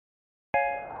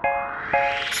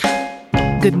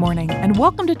Good morning, and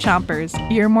welcome to Chompers,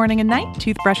 your morning and night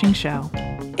toothbrushing show.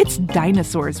 It's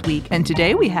Dinosaurs Week, and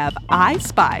today we have I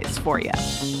Spies for you.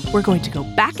 We're going to go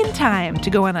back in time to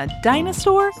go on a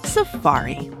dinosaur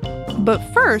safari. But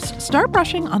first, start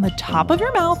brushing on the top of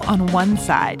your mouth on one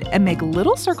side and make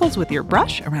little circles with your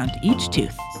brush around each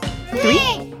tooth. 3,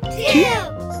 2,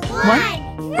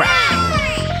 1,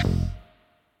 brush!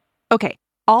 Okay,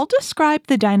 I'll describe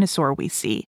the dinosaur we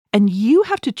see, and you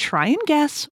have to try and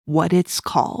guess what it's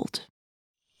called.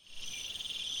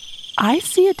 I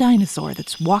see a dinosaur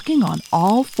that's walking on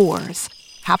all fours,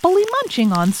 happily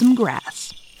munching on some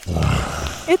grass.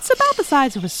 It's about the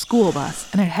size of a school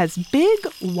bus, and it has big,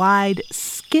 wide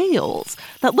scales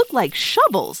that look like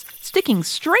shovels sticking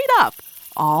straight up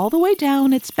all the way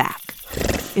down its back.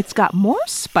 It's got more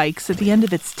spikes at the end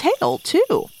of its tail,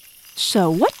 too.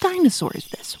 So what dinosaur is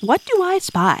this? What do I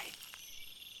spy?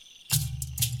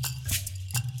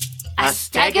 A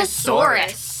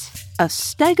Stegosaurus. A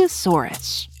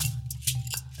Stegosaurus.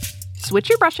 Switch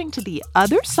your brushing to the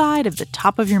other side of the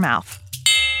top of your mouth.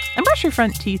 And brush your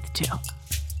front teeth, too.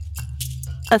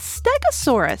 A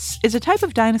Stegosaurus is a type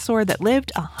of dinosaur that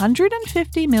lived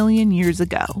 150 million years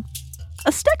ago.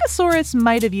 A Stegosaurus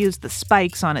might have used the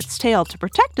spikes on its tail to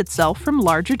protect itself from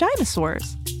larger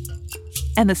dinosaurs.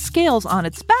 And the scales on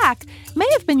its back may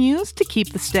have been used to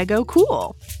keep the stego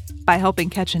cool by helping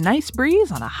catch a nice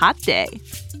breeze on a hot day.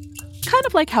 Kind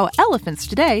of like how elephants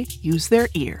today use their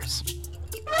ears.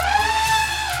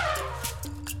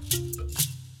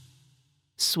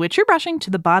 Switch your brushing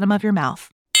to the bottom of your mouth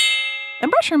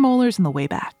and brush your molars on the way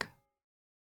back.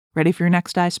 Ready for your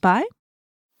next I Spy?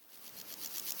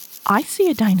 I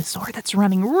see a dinosaur that's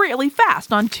running really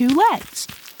fast on two legs.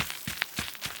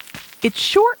 Its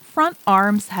short front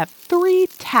arms have 3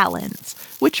 talons,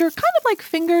 which are kind of like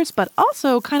fingers, but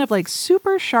also kind of like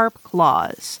super sharp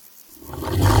claws.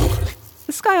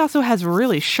 This guy also has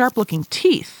really sharp-looking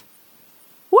teeth.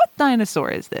 What dinosaur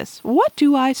is this? What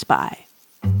do I spy?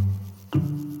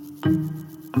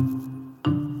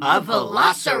 A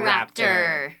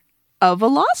Velociraptor. A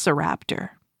Velociraptor.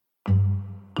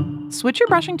 Switch your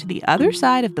brushing to the other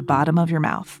side of the bottom of your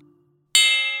mouth.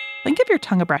 Then give your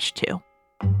tongue a brush too.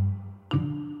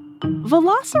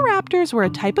 Velociraptors were a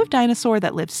type of dinosaur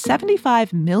that lived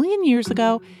 75 million years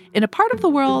ago in a part of the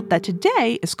world that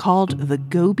today is called the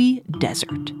Gobi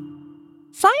Desert.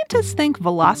 Scientists think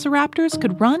velociraptors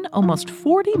could run almost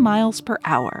 40 miles per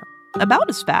hour, about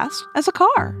as fast as a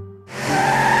car.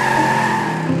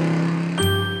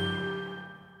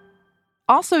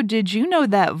 Also, did you know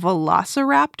that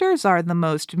velociraptors are the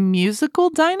most musical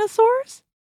dinosaurs?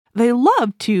 They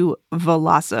love to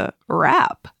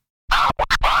velocirap.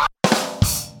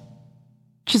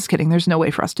 Just kidding, there's no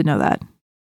way for us to know that.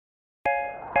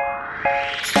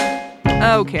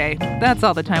 Okay, that's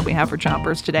all the time we have for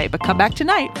Chompers today, but come back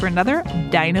tonight for another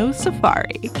Dino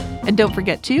Safari. And don't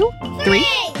forget to 3,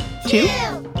 2,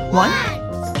 1,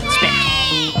 spin.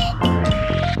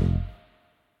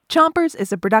 Chompers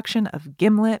is a production of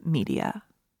Gimlet Media.